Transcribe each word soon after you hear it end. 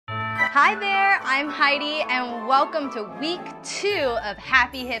Hi there, I'm Heidi and welcome to week 2 of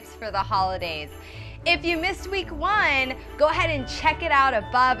Happy Hips for the Holidays. If you missed week 1, go ahead and check it out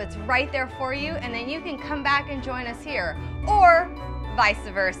above. It's right there for you, and then you can come back and join us here, or vice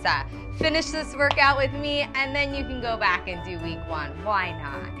versa. Finish this workout with me and then you can go back and do week 1. Why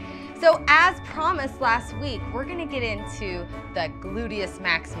not? So as promised last week, we're gonna get into the gluteus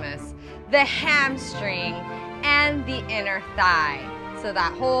maximus, the hamstring, and the inner thigh. So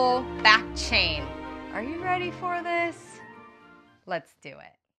that whole back chain. Are you ready for this? Let's do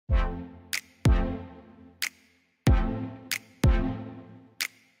it.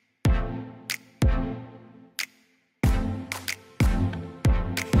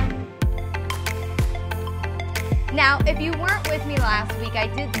 Now, if you weren't with me last week, I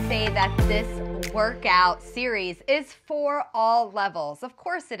did say that this workout series is for all levels. Of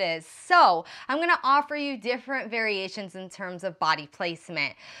course it is. So I'm going to offer you different variations in terms of body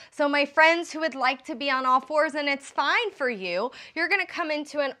placement. So my friends who would like to be on all fours, and it's fine for you, you're going to come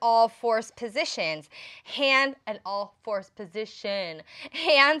into an all fours positions. An all fours position.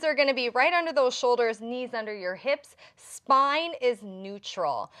 Hands are going to be right under those shoulders, knees under your hips. Spine is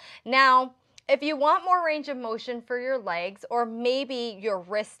neutral. Now, if you want more range of motion for your legs, or maybe your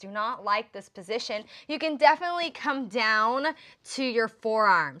wrists do not like this position, you can definitely come down to your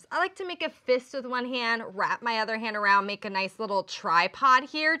forearms. I like to make a fist with one hand, wrap my other hand around, make a nice little tripod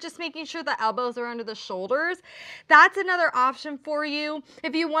here, just making sure the elbows are under the shoulders. That's another option for you.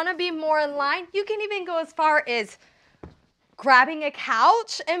 If you want to be more in line, you can even go as far as grabbing a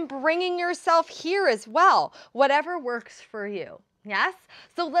couch and bringing yourself here as well. Whatever works for you. Yes?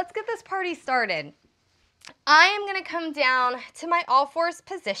 So let's get this party started. I am going to come down to my all fours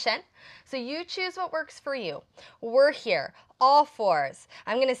position. So you choose what works for you. We're here, all fours.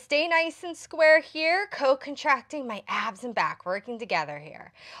 I'm going to stay nice and square here, co-contracting my abs and back, working together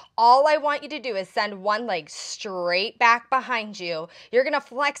here. All I want you to do is send one leg straight back behind you. You're going to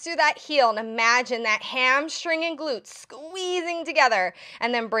flex through that heel and imagine that hamstring and glutes squeezing together,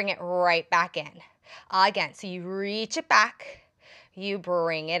 and then bring it right back in. Again, so you reach it back. You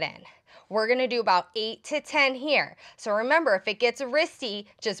bring it in. We're going to do about 8 to 10 here. So remember, if it gets wristy,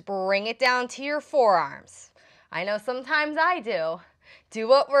 just bring it down to your forearms. I know sometimes I do. Do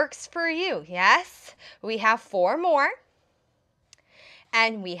what works for you, yes? We have 4 more.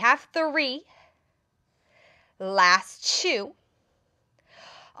 And we have 3. Last 2.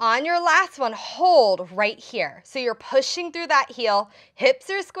 On your last one, hold right here. So you're pushing through that heel. Hips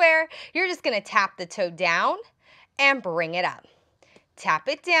are square. You're just going to tap the toe down and bring it up. Tap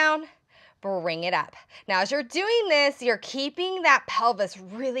it down, bring it up. Now, as you're doing this, you're keeping that pelvis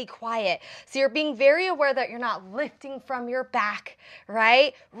really quiet. So you're being very aware that you're not lifting from your back,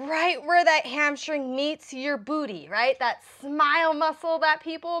 right? Right where that hamstring meets your booty, right? That smile muscle that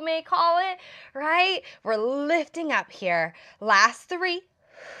people may call it, right? We're lifting up here. Last 3,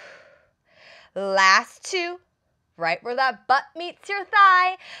 last 2. Right where that butt meets your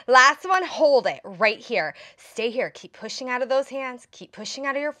thigh. Last one, hold it right here. Stay here. Keep pushing out of those hands. Keep pushing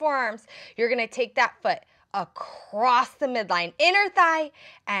out of your forearms. You're going to take that foot across the midline, inner thigh,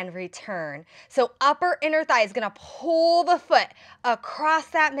 and return. So upper inner thigh is going to pull the foot across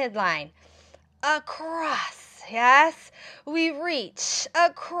that midline. Across. Yes. We reach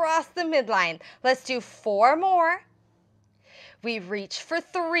across the midline. Let's do 4 more. We reach for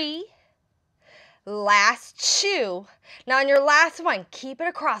 3. Last 2. Now on your last one, keep it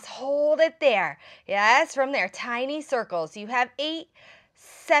across. Hold it there. Yes, from there, tiny circles. You have 8,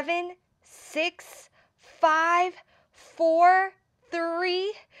 7, 6, 5, 4,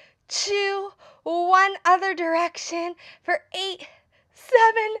 3, 2, 1. Other direction for 8,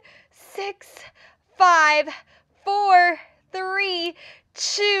 7, 6, 5, 4, 3,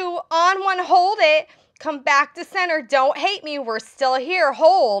 2. On one, hold it. Come back to center. Don't hate me. We're still here.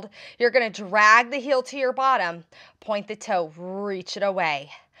 Hold. You're going to drag the heel to your bottom. Point the toe. Reach it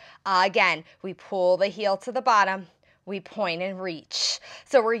away. Again, we pull the heel to the bottom. We point and reach.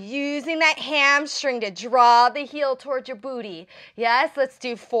 So we're using that hamstring to draw the heel towards your booty. Yes, let's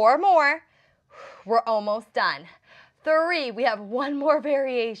do 4 more. We're almost done. 3. We have 1 more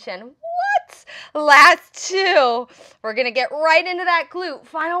variation. What? Last 2. We're going to get right into that glute.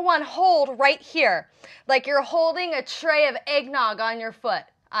 Final one, hold right here. Like you're holding a tray of eggnog on your foot.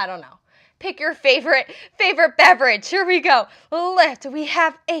 I don't know. Pick your favorite beverage. Here we go. Lift. We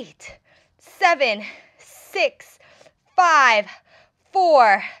have 8, 7, 6, 5,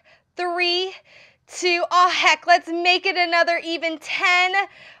 4, 3, 2. Oh, heck, let's make it another even 10.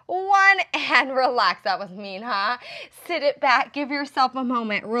 1, and relax. That was mean, huh? Sit it back. Give yourself a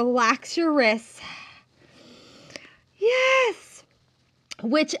moment. Relax your wrists. Yes.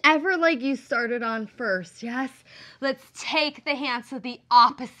 whichever leg you started on first, yes? Let's take the hands to the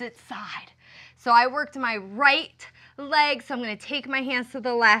opposite side. So I worked my right leg, so I'm going to take my hands to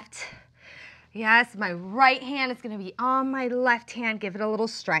the left. Yes, my right hand is going to be on my left hand. Give it a little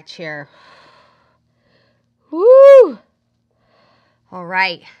stretch here. Woo! All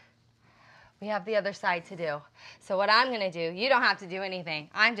right. We have the other side to do. So what I'm going to do, you don't have to do anything.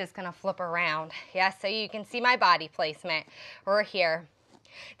 I'm just going to flip around. Yes, so you can see my body placement. We're here.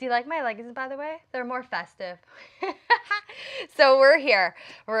 Do you like my leggings, by the way? They're more festive. So we're here.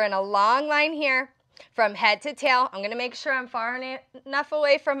 We're in a long line here from head to tail. I'm going to make sure I'm far enough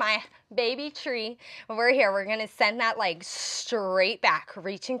away from my baby tree. We're here. We're going to send that leg straight back,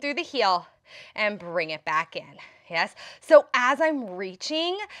 reaching through the heel and bring it back in. Yes. So as I'm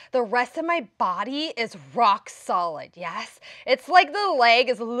reaching, the rest of my body is rock solid. Yes. It's like the leg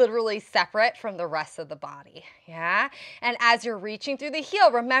is literally separate from the rest of the body. Yeah. And as you're reaching through the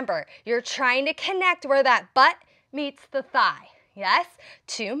heel, remember, you're trying to connect where that butt meets the thigh. Yes.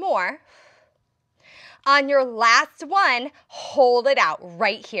 2 more. On your last one, hold it out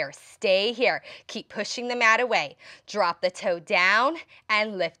right here. Stay here. Keep pushing the mat away. Drop the toe down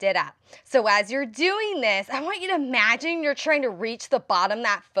and lift it up. So as you're doing this, I want you to imagine you're trying to reach the bottom of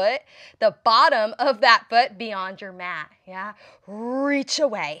that foot beyond your mat. Yeah? Reach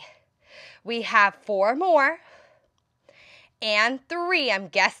away. We have 4 more. And 3, I'm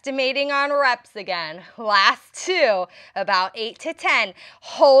guesstimating on reps again. Last 2, about 8 to 10.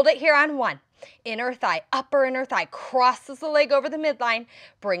 Hold it here on 1. Inner thigh, upper inner thigh, crosses the leg over the midline,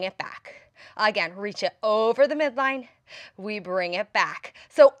 bring it back. Again, reach it over the midline, we bring it back.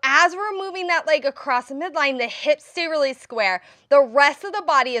 So as we're moving that leg across the midline, the hips stay really square. The rest of the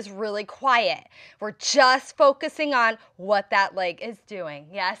body is really quiet. We're just focusing on what that leg is doing.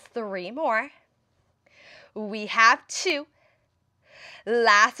 Yes, 3 more. We have 2.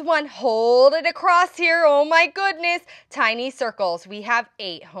 Last one, hold it across here. Oh my goodness. Tiny circles. We have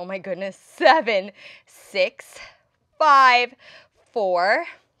 8. Oh my goodness. 7, 6, 5, 4,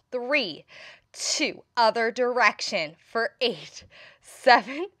 3, 2. Other direction for 8,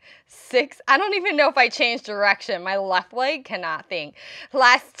 7, 6. I don't even know if I changed direction. My left leg cannot think.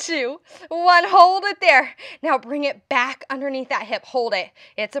 Last 2, 1. Hold it there. Now bring it back underneath that hip. Hold it.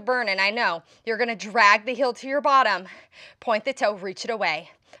 It's a burn, and I know. You're going to drag the heel to your bottom. Point the toe. Reach it away.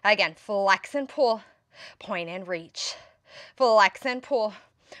 Again, flex and pull. Point and reach. Flex and pull.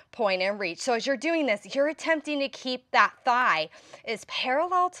 Point and reach. So as you're doing this, you're attempting to keep that thigh as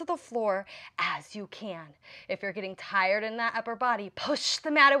parallel to the floor as you can. If you're getting tired in that upper body, push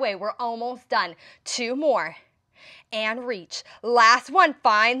the mat away. We're almost done. 2 more. And reach. Last one.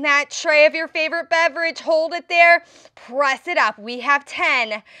 Find that tray of your favorite beverage. Hold it there. Press it up. We have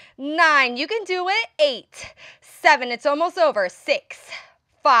 10, 9. You can do it. 8, 7. It's almost over. 6,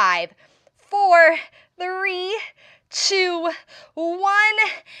 5, 4, 3, 2, 1,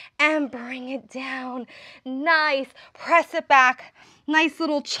 and bring it down. Nice. Press it back. Nice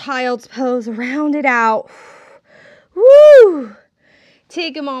little child's pose. Round it out. Woo!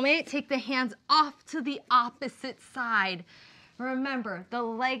 Take a moment. Take the hands off to the opposite side. Remember, the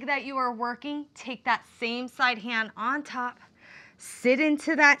leg that you are working, take that same side hand on top. Sit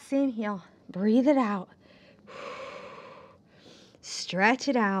into that same heel. Breathe it out. Stretch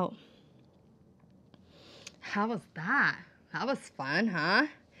it out. How was that? That was fun, huh?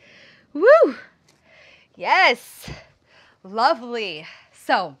 Woo! Yes. Lovely.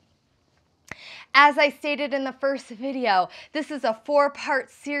 So, as I stated in the first video, this is a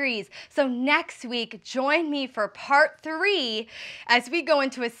 4-part series. So next week, join me for part 3 as we go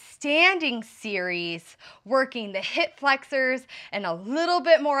into a standing series, working the hip flexors and a little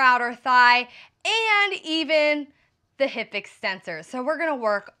bit more outer thigh and even the hip extensors. So we're going to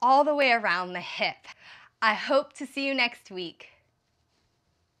work all the way around the hip. I hope to see you next week.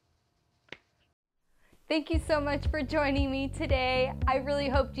 Thank you so much for joining me today. I really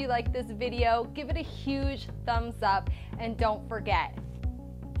hoped you liked this video. Give it a huge thumbs up and don't forget,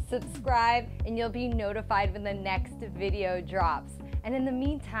 subscribe and you'll be notified when the next video drops. And in the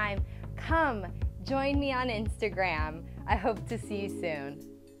meantime, come join me on Instagram. I hope to see you soon.